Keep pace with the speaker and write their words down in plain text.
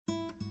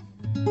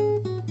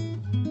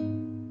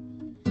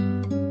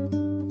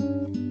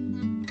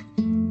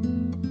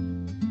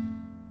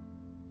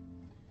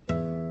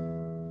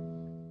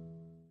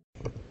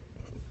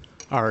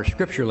Our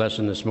scripture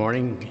lesson this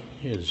morning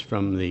is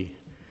from the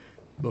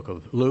book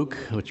of Luke,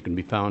 which can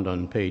be found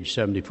on page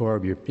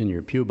 74 in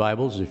your pew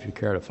Bibles if you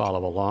care to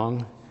follow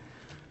along.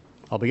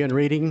 I'll begin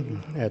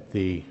reading at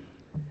the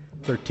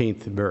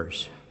 13th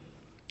verse.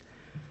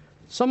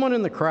 Someone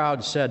in the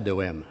crowd said to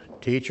him,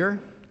 "Teacher,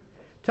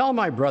 tell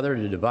my brother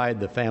to divide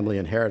the family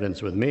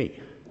inheritance with me."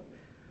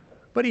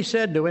 But he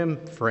said to him,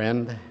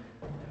 "Friend,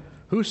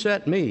 who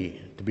set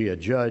me to be a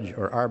judge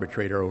or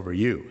arbitrator over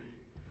you?"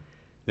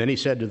 Then he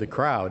said to the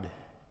crowd,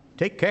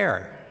 "Take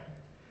care.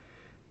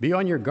 Be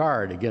on your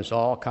guard against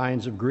all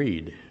kinds of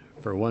greed,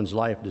 for one's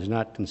life does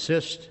not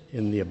consist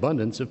in the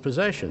abundance of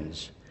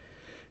possessions."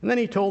 And then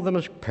he told them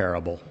a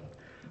parable.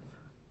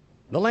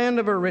 The land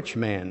of a rich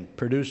man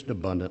produced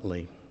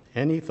abundantly,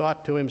 and he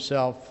thought to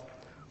himself,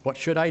 "What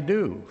should I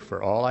do?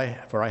 For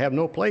I have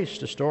no place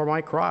to store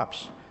my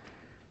crops."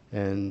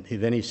 And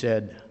then he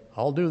said,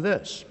 "I'll do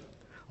this.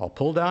 I'll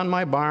pull down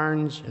my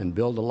barns and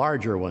build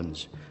larger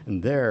ones,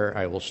 and there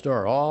I will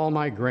store all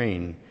my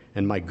grain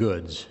and my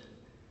goods.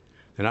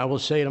 And I will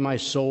say to my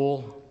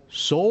soul,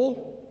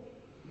 'Soul,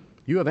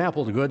 you have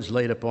ample goods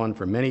laid up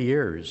for many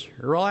years.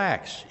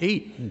 Relax,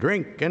 eat,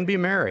 drink, and be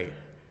merry.'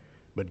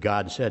 But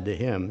God said to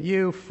him,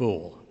 'You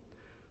fool,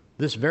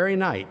 this very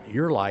night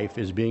your life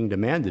is being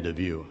demanded of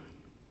you.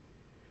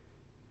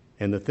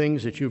 And the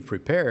things that you've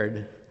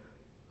prepared,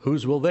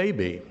 whose will they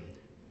be?'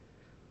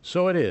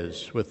 So it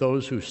is with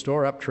those who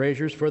store up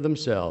treasures for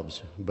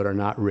themselves, but are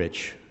not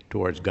rich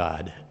towards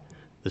God."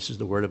 This is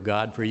the word of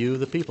God for you,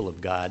 the people of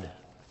God.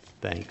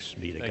 Thanks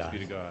be to God. Thanks be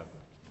to God.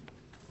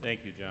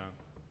 Thank you, John.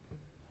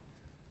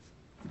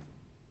 Would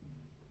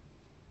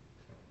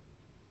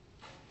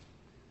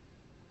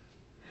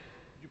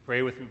you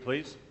pray with me,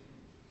 please?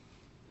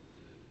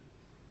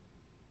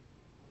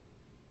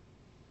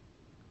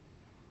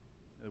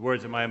 The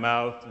words of my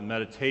mouth and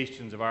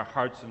meditations of our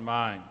hearts and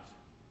minds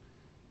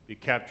be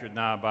captured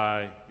now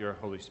by your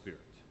Holy Spirit.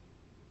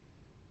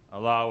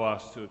 Allow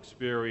us to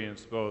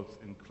experience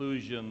both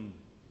inclusion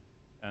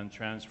and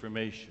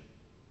transformation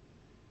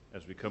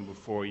as we come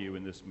before you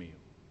in this meal.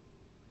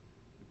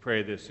 We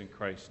pray this in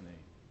Christ's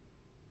name.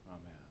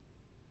 Amen.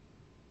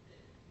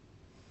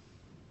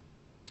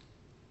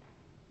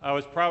 I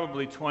was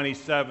probably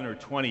 27 or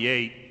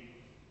 28.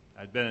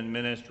 I'd been in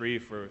ministry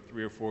for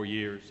 3 or 4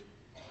 years.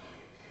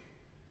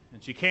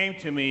 And she came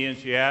to me and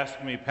she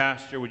asked me,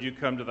 "Pastor, would you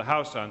come to the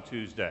house on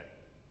Tuesday?"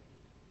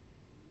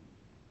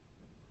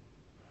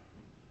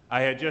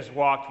 I had just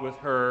walked with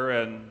her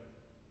and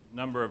a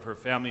number of her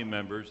family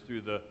members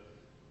through the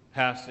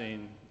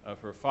passing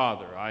of her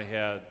father. I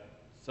had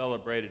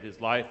celebrated his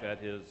life at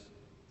his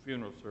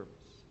funeral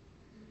service.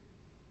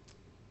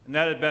 And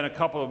that had been a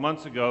couple of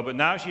months ago, but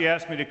now she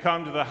asked me to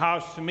come to the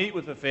house to meet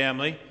with the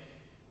family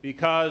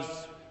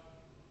because,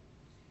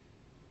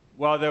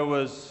 well, there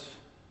was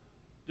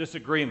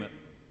disagreement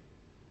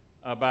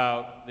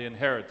about the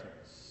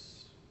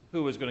inheritance,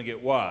 who was going to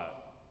get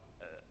what.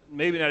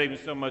 Maybe not even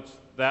so much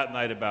that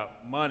night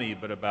about money,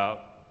 but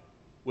about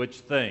which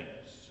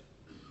things.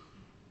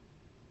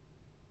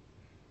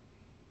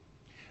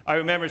 I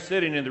remember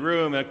sitting in the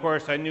room, and of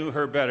course I knew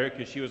her better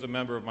because she was a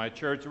member of my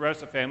church. The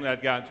rest of the family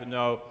I'd gotten to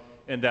know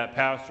in that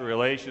pastoral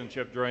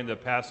relationship during the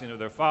passing of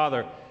their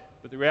father.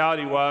 But the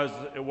reality was,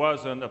 it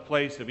wasn't a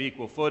place of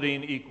equal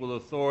footing, equal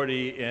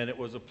authority, and it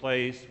was a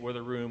place where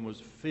the room was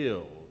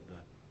filled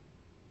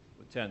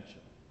with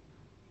tension.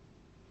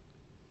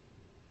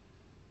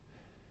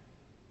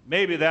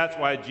 Maybe that's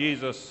why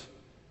Jesus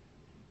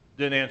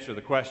didn't answer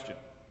the question.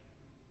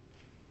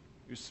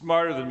 He was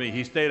smarter than me.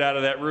 He stayed out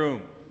of that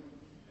room.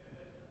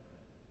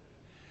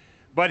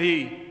 But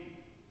he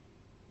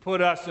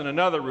put us in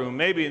another room,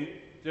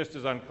 maybe just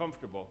as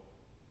uncomfortable.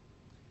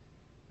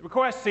 The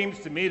request seems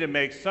to me to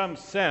make some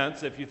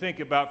sense if you think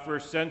about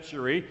first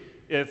century.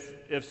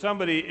 If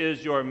somebody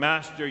is your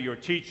master, your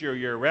teacher,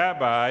 your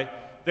rabbi,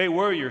 they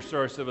were your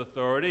source of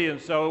authority, and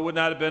so it would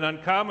not have been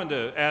uncommon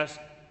to ask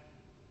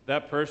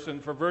that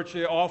person for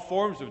virtually all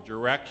forms of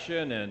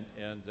direction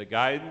and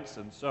guidance.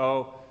 And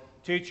so,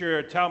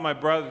 "Teacher, tell my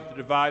brother to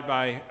divide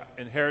my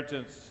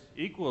inheritance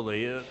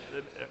equally."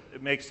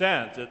 It makes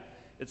sense.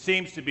 It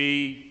seems to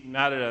be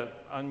not an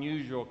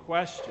unusual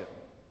question.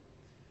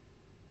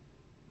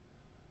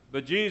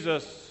 But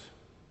Jesus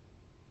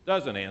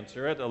doesn't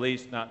answer it, at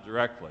least not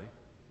directly.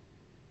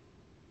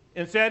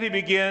 Instead, he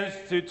begins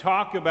to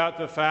talk about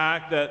the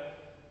fact that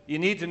you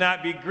need to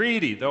not be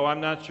greedy, though I'm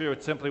not sure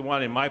it's simply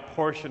wanting my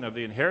portion of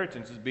the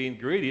inheritance is being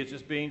greedy. It's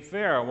just being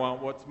fair. I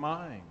want what's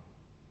mine.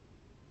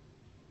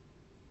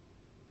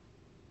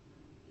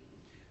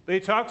 But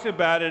he talks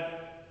about it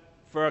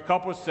for a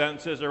couple of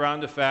sentences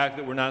around the fact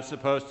that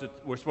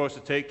we're supposed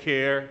to take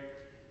care,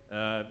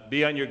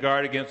 be on your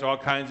guard against all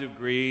kinds of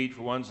greed,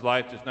 for one's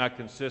life does not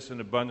consist in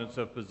abundance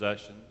of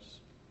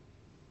possessions.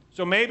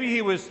 So maybe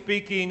he was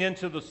speaking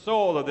into the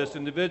soul of this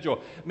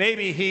individual.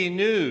 Maybe he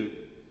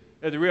knew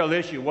that the real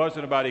issue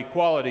wasn't about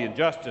equality and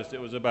justice. It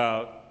was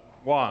about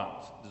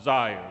want,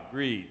 desire,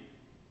 greed.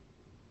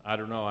 I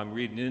don't know. I'm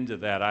reading into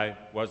that. I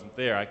wasn't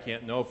there. I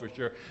can't know for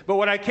sure. But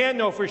what I can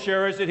know for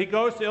sure is that he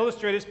goes to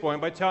illustrate his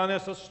point by telling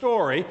us a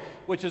story,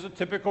 which is a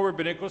typical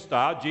rabbinical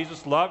style.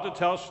 Jesus loved to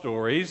tell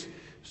stories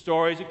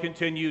that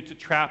continue to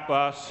trap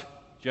us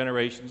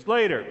generations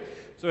later.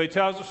 So he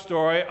tells a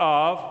story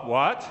of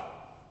what?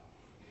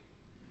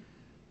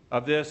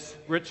 Of this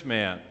rich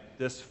man,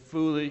 this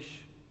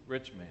foolish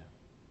rich man.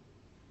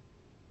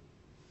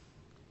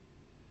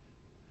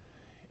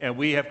 And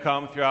we have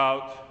come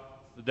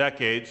throughout the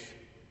decades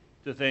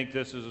to think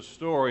this is a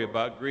story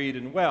about greed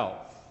and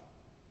wealth.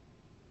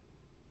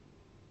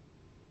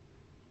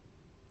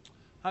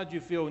 How did you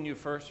feel when you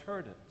first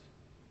heard it?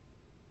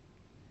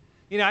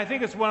 You know, I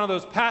think it's one of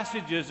those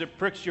passages that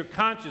pricks your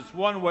conscience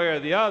one way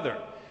or the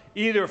other.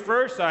 Either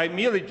first I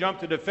immediately jump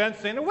to defense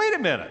saying, oh, wait a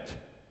minute.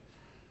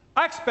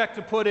 I expect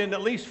to put in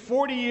at least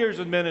 40 years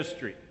in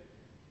ministry.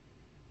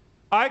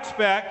 I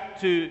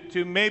expect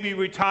to maybe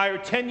retire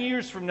 10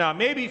 years from now,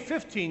 maybe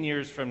 15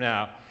 years from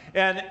now.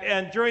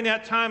 And during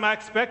that time, I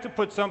expect to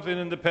put something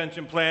in the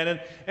pension plan.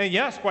 And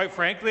yes, quite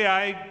frankly,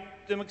 I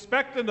am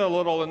expecting a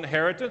little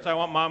inheritance. I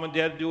want mom and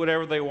dad to do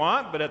whatever they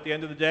want. But at the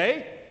end of the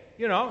day,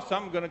 you know,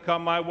 something's going to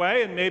come my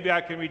way, and maybe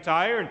I can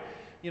retire. And,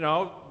 you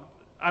know,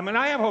 I mean,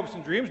 I have hopes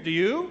and dreams. Do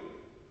you?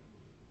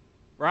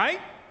 Right?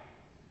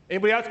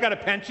 Anybody else got a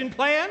pension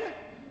plan?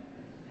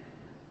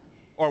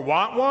 Or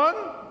want one?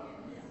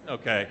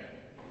 Okay.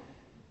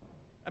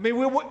 I mean,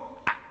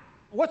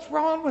 what's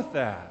wrong with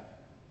that?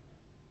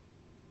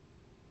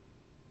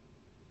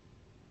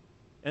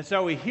 And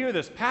so we hear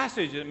this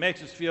passage and it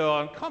makes us feel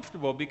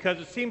uncomfortable because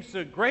it seems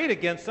to grate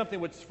against something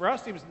which for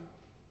us seems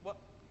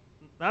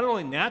not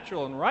only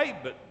natural and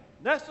right, but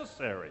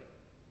necessary.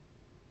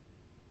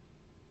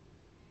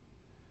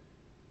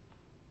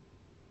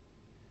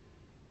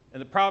 And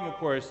the problem, of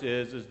course,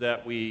 is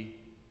that we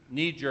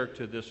knee-jerk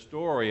to this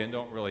story and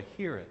don't really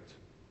hear it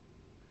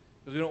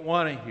because we don't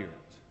want to hear it.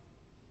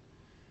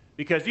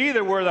 Because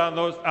either we're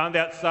on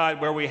that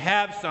side where we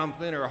have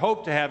something or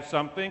hope to have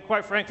something,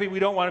 quite frankly, we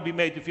don't want to be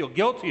made to feel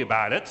guilty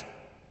about it,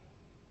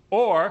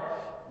 or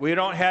we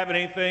don't have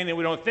anything and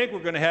we don't think we're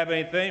going to have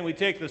anything, and we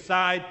take the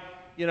side,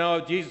 you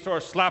know, Jesus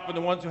sort of slapping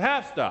the ones who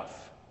have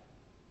stuff.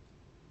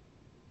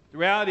 The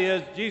reality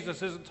is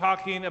Jesus isn't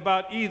talking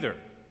about either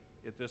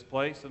at this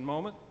place and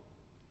moment.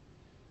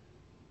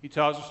 He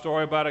tells a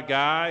story about a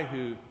guy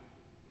who,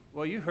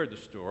 well, you heard the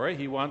story.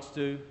 He wants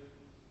to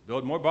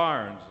build more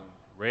barns and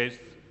raise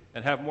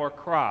and have more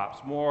crops,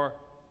 more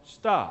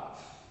stuff.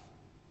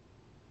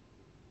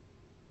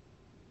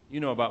 You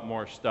know about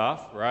more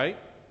stuff, right?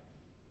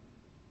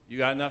 You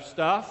got enough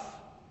stuff?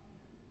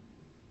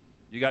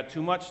 You got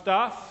too much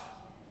stuff?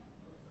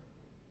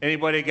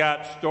 Anybody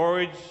got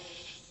storage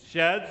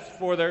sheds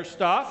for their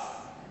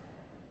stuff?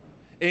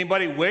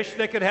 Anybody wish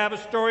they could have a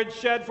storage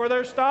shed for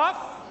their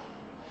stuff?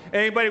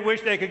 Anybody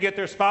wish they could get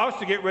their spouse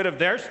to get rid of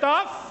their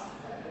stuff?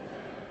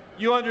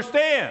 You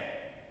understand?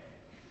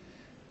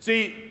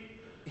 See,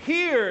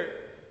 here,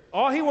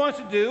 all he wants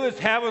to do is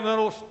have a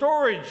little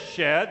storage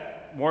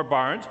shed, more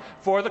barns,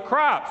 for the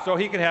crops, so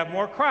he can have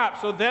more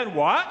crops. So then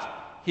what?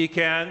 He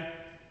can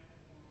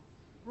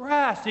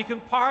rest, he can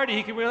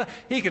party,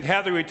 he can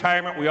have the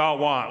retirement we all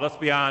want, let's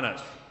be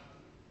honest.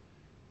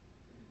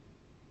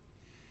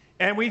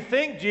 And we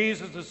think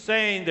Jesus is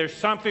saying there's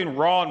something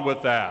wrong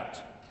with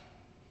that.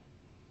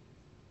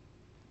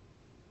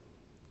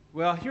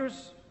 Well,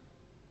 here's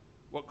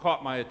what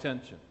caught my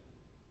attention.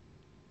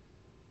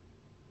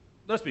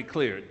 Let's be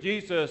clear.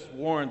 Jesus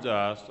warns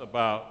us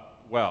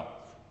about wealth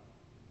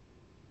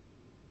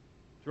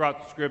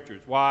throughout the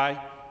Scriptures.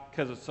 Why?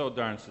 Because it's so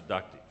darn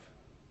seductive.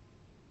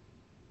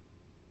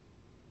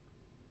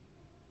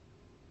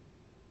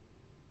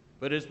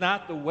 But it's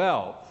not the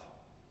wealth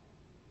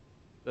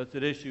that's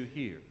at issue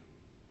here.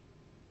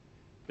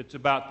 It's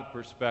about the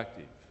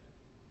perspective.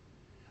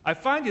 I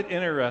find it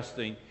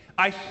interesting.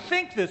 I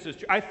think this is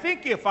true. I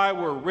think if I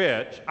were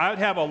rich, I would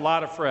have a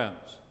lot of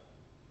friends.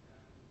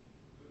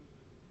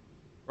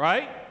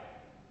 Right?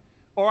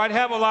 Or I'd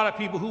have a lot of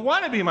people who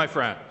want to be my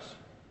friends.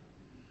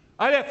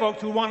 I'd have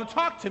folks who want to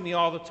talk to me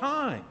all the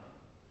time.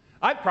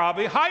 I'd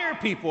probably hire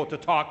people to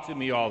talk to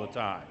me all the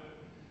time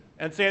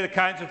and say the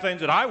kinds of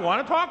things that I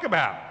want to talk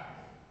about.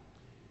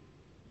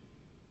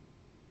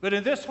 But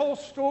in this whole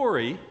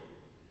story,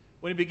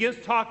 when he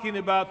begins talking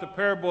about the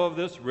parable of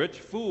this rich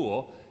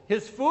fool,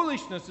 his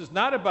foolishness is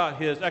not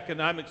about his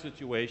economic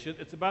situation,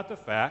 it's about the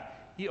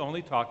fact he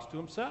only talks to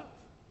himself.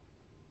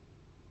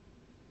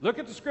 Look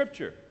at the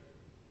Scripture.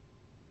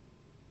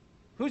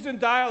 Who's in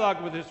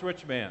dialogue with this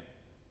rich man?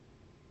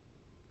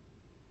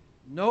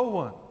 No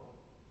one.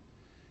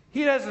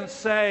 He doesn't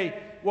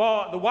say,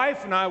 well, the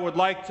wife and I would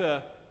like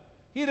to.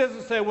 He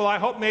doesn't say, well, I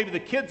hope maybe the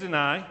kids and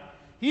I.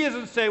 He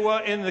doesn't say,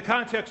 well, in the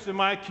context of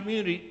my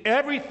community,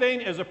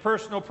 everything is a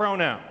personal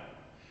pronoun.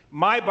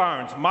 My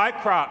barns, my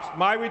crops,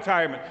 my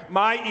retirement,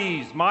 my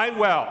ease, my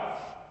wealth.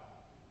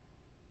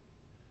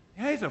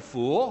 Yeah, he's a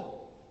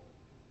fool.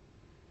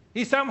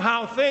 He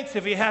somehow thinks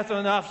if he has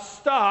enough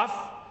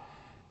stuff,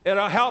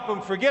 it'll help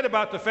him forget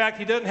about the fact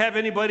he doesn't have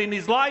anybody in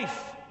his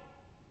life.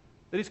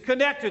 that he's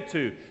connected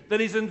to, that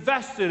he's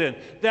invested in,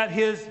 that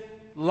his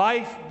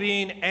life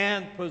being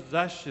and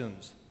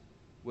possessions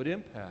would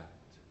impact.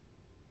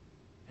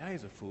 Yeah,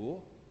 he's a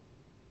fool.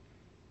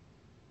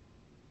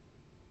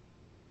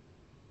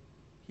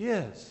 He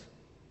is.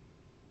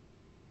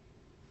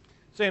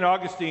 St.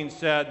 Augustine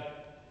said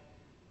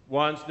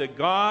once that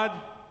God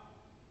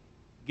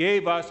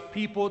gave us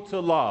people to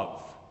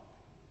love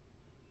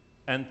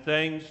and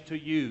things to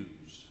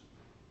use.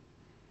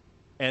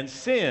 And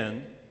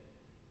sin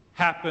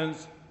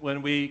happens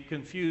when we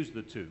confuse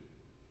the two.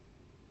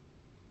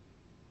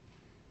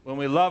 When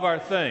we love our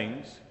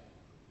things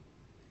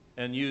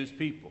and use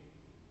people.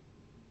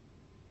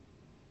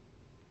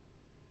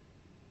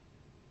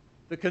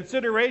 The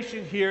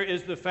consideration here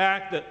is the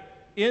fact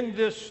that in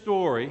this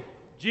story,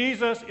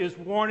 Jesus is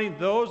warning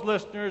those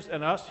listeners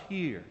and us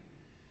here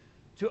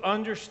to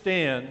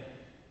understand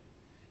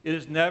it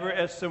is never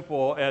as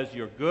simple as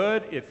you're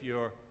good if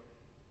you're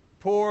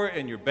poor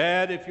and you're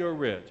bad if you're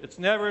rich. It's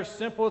never a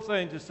simple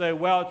thing to say,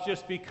 well, it's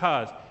just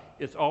because.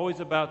 It's always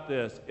about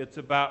this. It's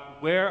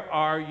about where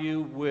are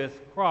you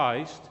with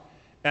Christ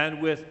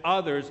and with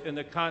others in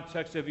the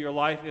context of your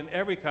life in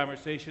every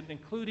conversation,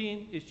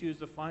 including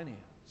issues of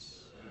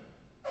finance.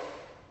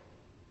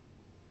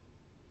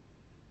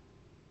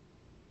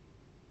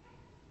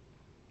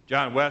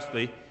 John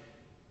Wesley,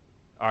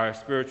 our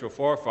spiritual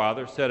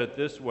forefather, said it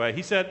this way.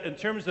 He said, in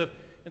terms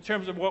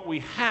of what we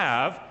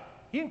have,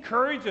 he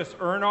encouraged us,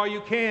 earn all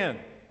you can.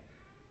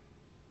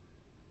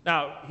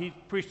 Now, he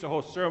preached a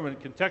whole sermon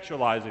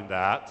contextualizing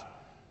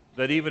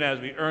that even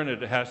as we earn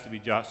it, it has to be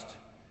just,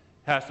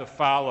 has to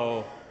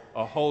follow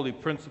a holy,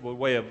 principled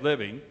way of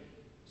living.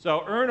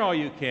 So earn all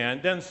you can,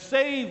 then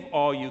save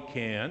all you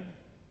can,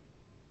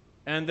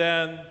 and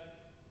then,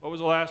 what was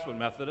the last one,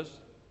 Methodist?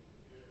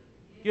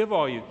 Give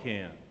all you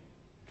can.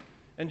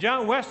 And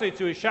John Wesley,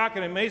 to his shock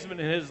and amazement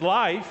in his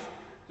life,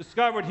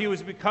 discovered he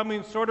was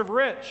becoming sort of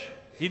rich.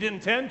 He didn't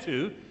intend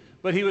to,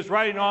 but he was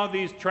writing all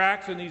these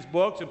tracts and these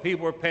books, and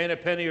people were paying a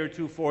penny or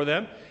two for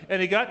them.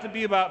 And he got to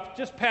be about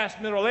just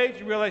past middle age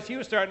and realized he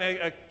was starting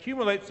to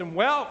accumulate some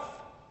wealth.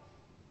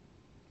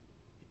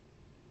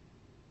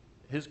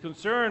 His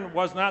concern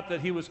was not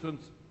that he was going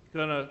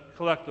to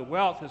collect the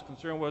wealth. His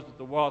concern was that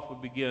the wealth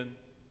would begin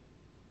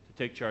to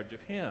take charge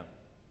of him.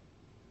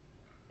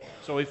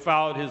 So he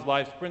followed his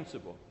life's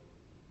principle.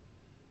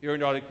 He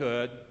earned all he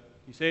could.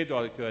 He saved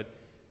all he could.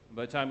 And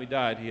by the time he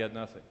died, he had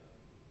nothing.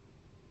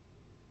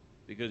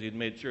 Because he'd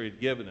made sure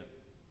he'd given it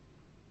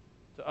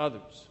to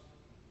others.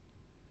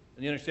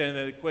 And the understanding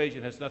that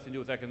equation has nothing to do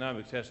with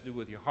economics. It has to do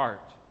with your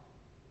heart.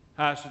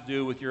 It has to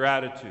do with your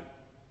attitude.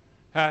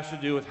 It has to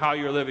do with how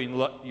you're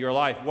living your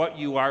life, what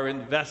you are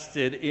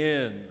invested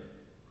in.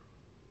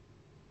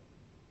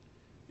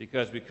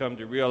 Because we come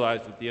to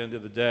realize at the end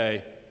of the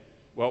day,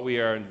 what we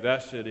are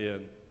invested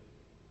in,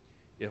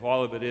 if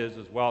all of it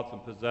is wealth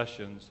and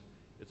possessions,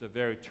 it's a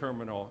very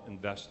terminal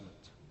investment.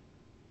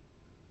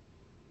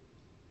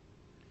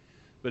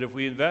 But if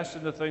we invest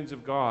in the things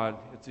of God,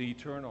 it's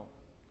eternal.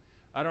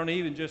 I don't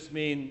even just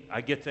mean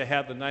I get to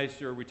have the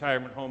nicer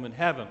retirement home in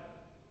heaven,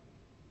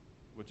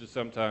 which is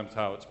sometimes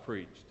how it's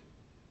preached.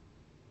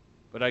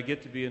 But I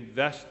get to be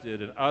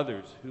invested in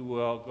others who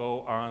will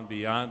go on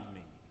beyond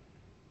me,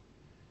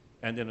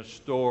 and in a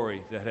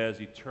story that has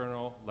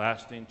eternal,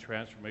 lasting,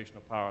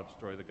 transformational power, the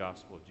story of the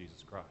gospel of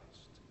Jesus Christ.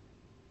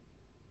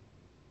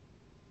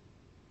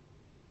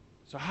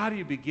 So how do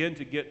you begin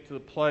to get to the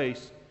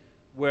place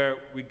where,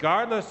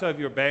 regardless of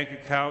your bank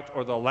account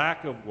or the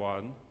lack of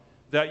one,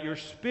 that your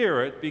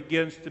spirit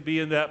begins to be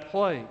in that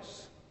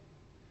place?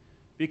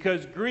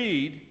 Because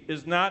greed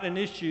is not an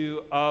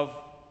issue of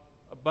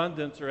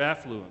abundance or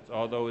affluence,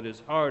 although it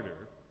is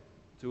harder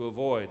to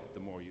avoid the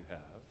more you have.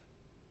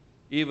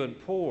 Even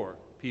poor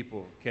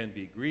people can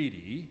be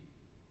greedy.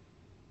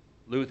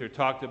 Luther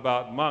talked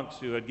about monks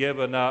who had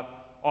given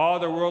up all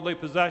their worldly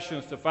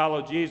possessions to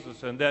follow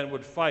Jesus and then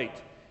would fight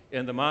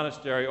in the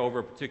monastery over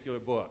a particular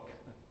book.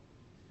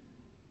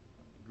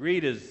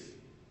 Greed is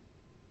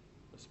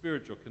a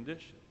spiritual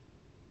condition.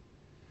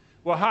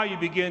 Well, how you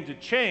begin to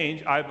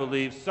change, I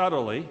believe,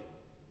 subtly,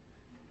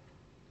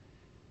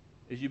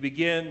 is you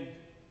begin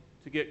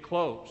to get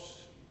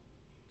close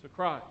to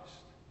Christ,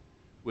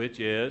 which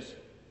is,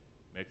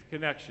 make the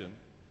connection,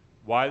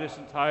 why this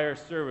entire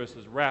service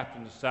is wrapped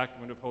in the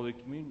sacrament of Holy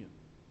Communion.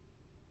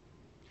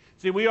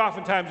 See, we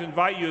oftentimes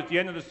invite you at the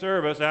end of the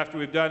service, after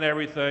we've done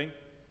everything,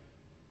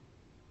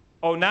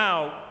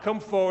 now come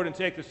forward and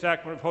take the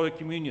sacrament of Holy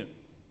Communion.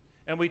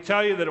 And we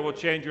tell you that it will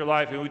change your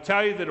life, and we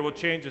tell you that it will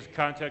change the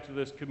context of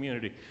this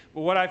community.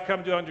 But what I've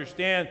come to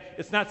understand,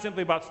 it's not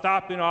simply about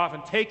stopping off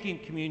and taking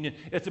communion,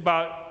 it's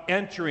about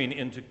entering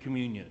into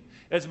communion.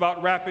 It's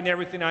about wrapping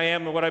everything I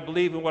am and what I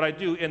believe and what I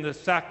do in the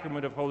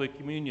sacrament of Holy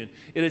Communion.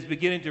 It is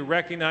beginning to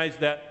recognize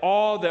that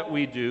all that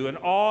we do and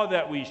all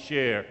that we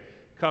share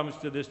comes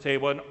to this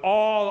table, and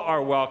all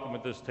are welcome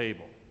at this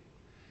table.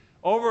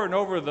 Over and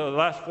over the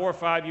last 4 or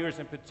 5 years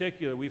in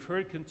particular, we've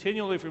heard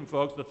continually from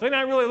folks, the thing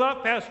I really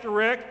love, Pastor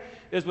Rick,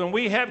 is when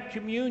we have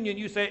communion,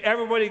 you say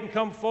everybody can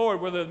come forward,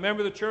 whether they're a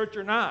member of the church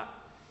or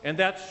not. And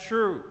that's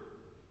true.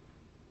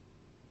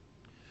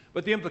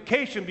 But the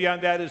implication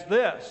beyond that is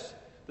this.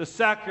 The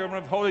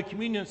sacrament of Holy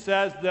Communion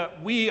says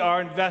that we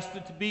are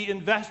invested to be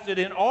invested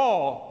in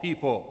all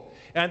people.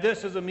 And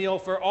this is a meal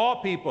for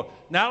all people.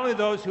 Not only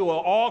those who will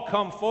all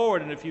come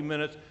forward in a few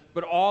minutes,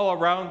 but all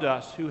around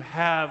us who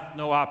have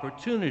no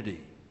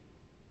opportunity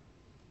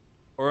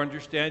or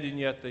understanding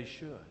yet they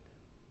should.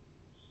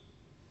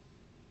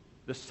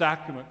 The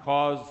sacrament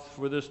calls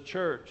for this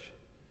church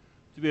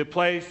to be a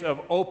place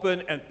of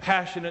open and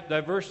passionate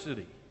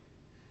diversity.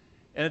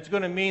 And it's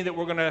going to mean that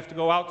we're going to have to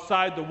go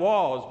outside the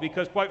walls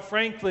because, quite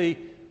frankly,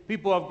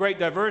 people of great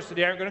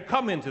diversity aren't going to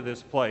come into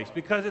this place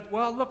because,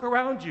 look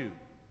around you.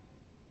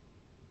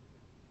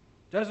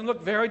 It doesn't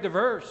look very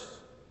diverse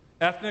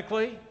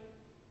ethnically,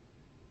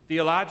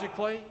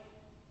 theologically,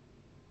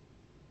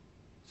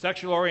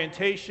 sexual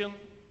orientation.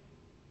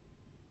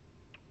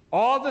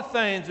 All the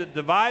things that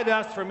divide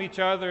us from each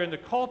other in the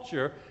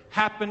culture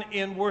happen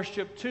in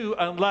worship too,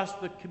 unless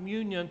the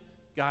communion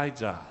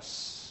guides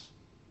us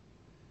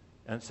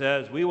and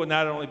says we will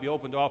not only be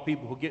open to all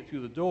people who get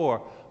through the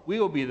door, we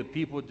will be the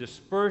people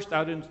dispersed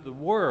out into the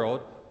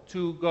world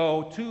to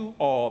go to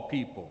all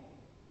people.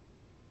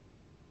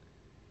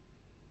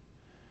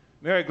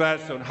 Mary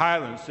Gladstone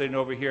Highland sitting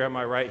over here on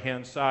my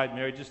right-hand side.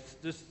 Mary, just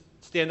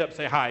stand up and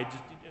say hi. You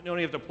don't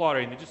even have to applaud or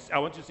anything. I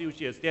want you to see who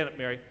she is. Stand up,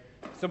 Mary.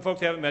 Some folks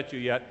haven't met you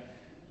yet.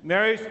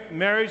 Mary's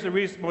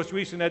the most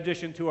recent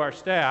addition to our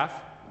staff.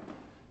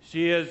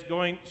 She is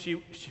going,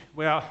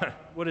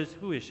 who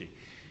is she?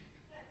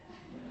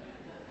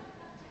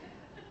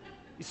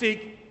 You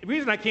see, the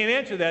reason I can't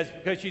answer that is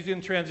because she's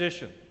in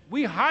transition.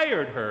 We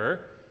hired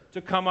her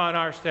to come on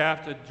our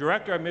staff to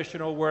direct our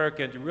missional work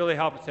and to really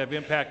help us have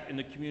impact in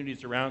the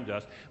communities around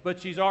us.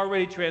 But she's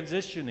already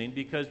transitioning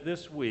because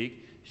this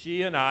week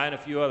she and I and a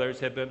few others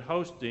have been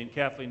hosting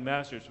Kathleen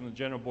Masters from the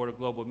General Board of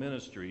Global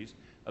Ministries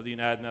of the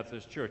United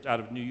Methodist Church out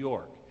of New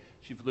York.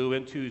 She flew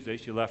in Tuesday.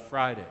 She left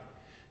Friday.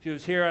 She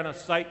was here on a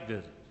site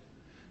visit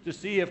to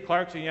see if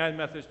Clarkson United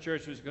Methodist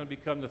Church was going to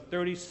become the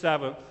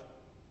 37th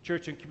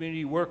church and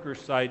community worker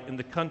site in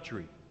the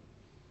country.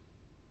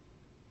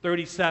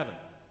 37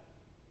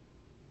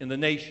 in the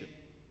nation.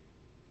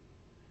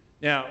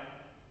 Now,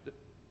 the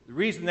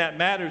reason that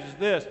matters is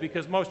this,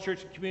 because most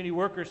church and community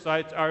worker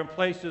sites are in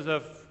places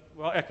of,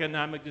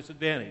 economic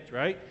disadvantage,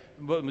 right?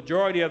 The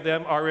majority of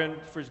them are in,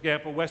 for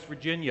example, West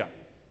Virginia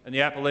and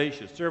the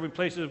Appalachians, serving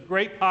places of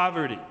great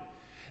poverty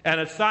and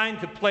assigned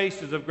to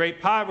places of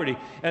great poverty.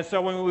 And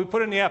so when we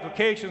put in the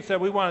application and said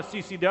we want a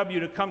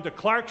CCW to come to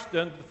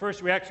Clarkston, the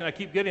first reaction I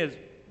keep getting is,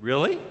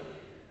 really?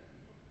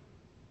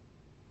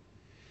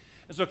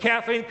 And so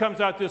Kathleen comes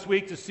out this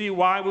week to see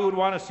why we would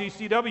want a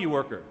CCW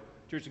worker,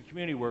 church and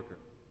community worker.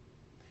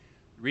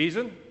 The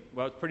reason?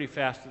 Well, it's pretty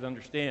fast to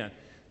understand.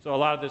 So a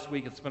lot of this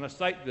week it's been a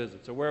site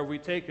visit. So where have we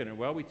taken her?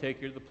 Well, we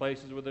take her to the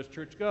places where this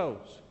church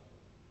goes.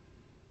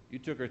 You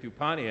took her through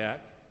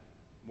Pontiac,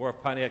 more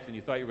of Pontiac than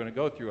you thought you were going to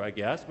go through, I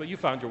guess, but you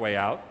found your way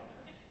out.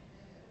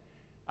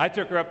 I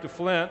took her up to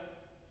Flint,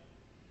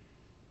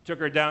 took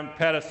her down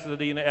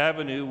Pasadena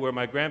Avenue where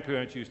my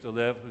grandparents used to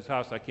live, whose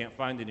house I can't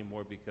find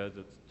anymore because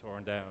it's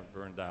torn down,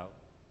 burned out,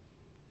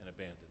 and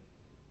abandoned.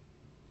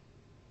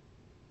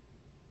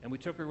 And we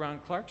took her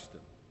around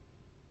Clarkston.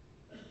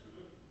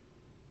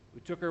 We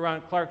took her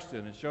around Clarkston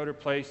and showed her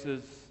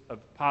places of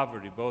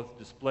poverty, both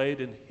displayed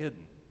and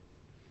hidden.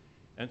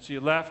 And she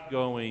left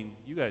going,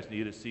 you guys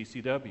need a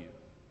CCW.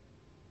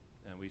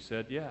 And we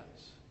said yes.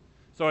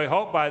 So I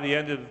hope by the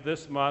end of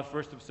this month,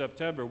 1st of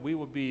September, we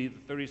will be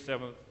the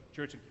 37th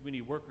church and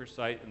community worker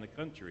site in the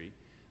country.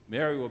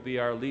 Mary will be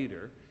our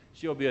leader.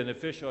 She'll be an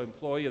official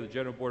employee of the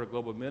General Board of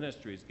Global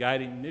Ministries,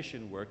 guiding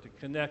mission work to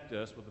connect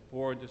us with the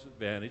poor and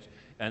disadvantaged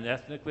and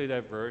ethnically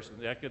diverse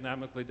and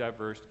economically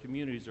diverse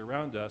communities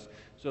around us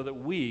so that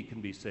we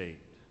can be saved.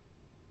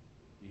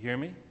 You hear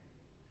me?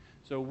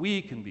 So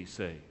we can be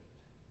saved.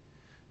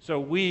 So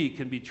we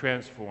can be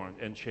transformed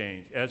and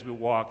changed as we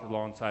walk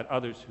alongside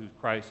others who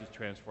Christ is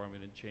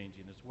transforming and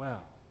changing as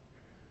well.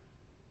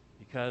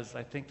 Because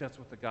I think that's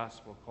what the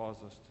gospel calls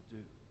us to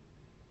do.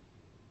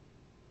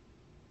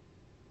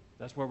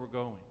 That's where we're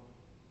going.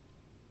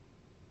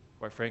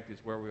 Quite frankly,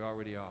 it's where we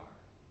already are.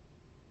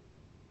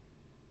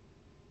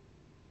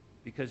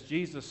 Because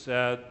Jesus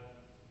said,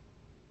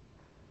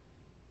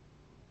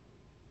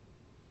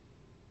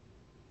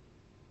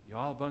 you're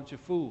all a bunch of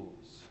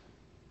fools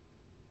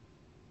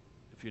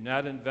if you're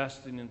not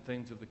investing in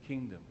things of the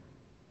kingdom.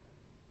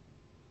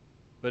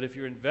 But if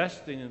you're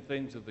investing in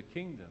things of the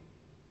kingdom,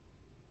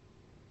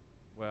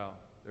 well,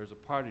 there's a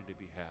party to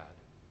be had,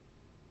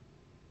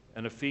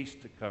 and a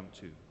feast to come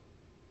to,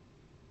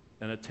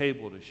 and a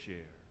table to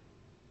share.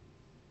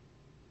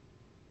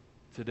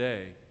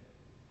 Today,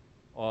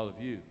 all of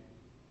you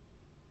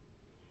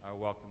are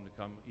welcome to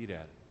come eat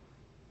at it.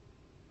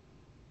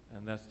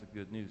 And that's the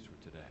good news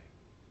for today.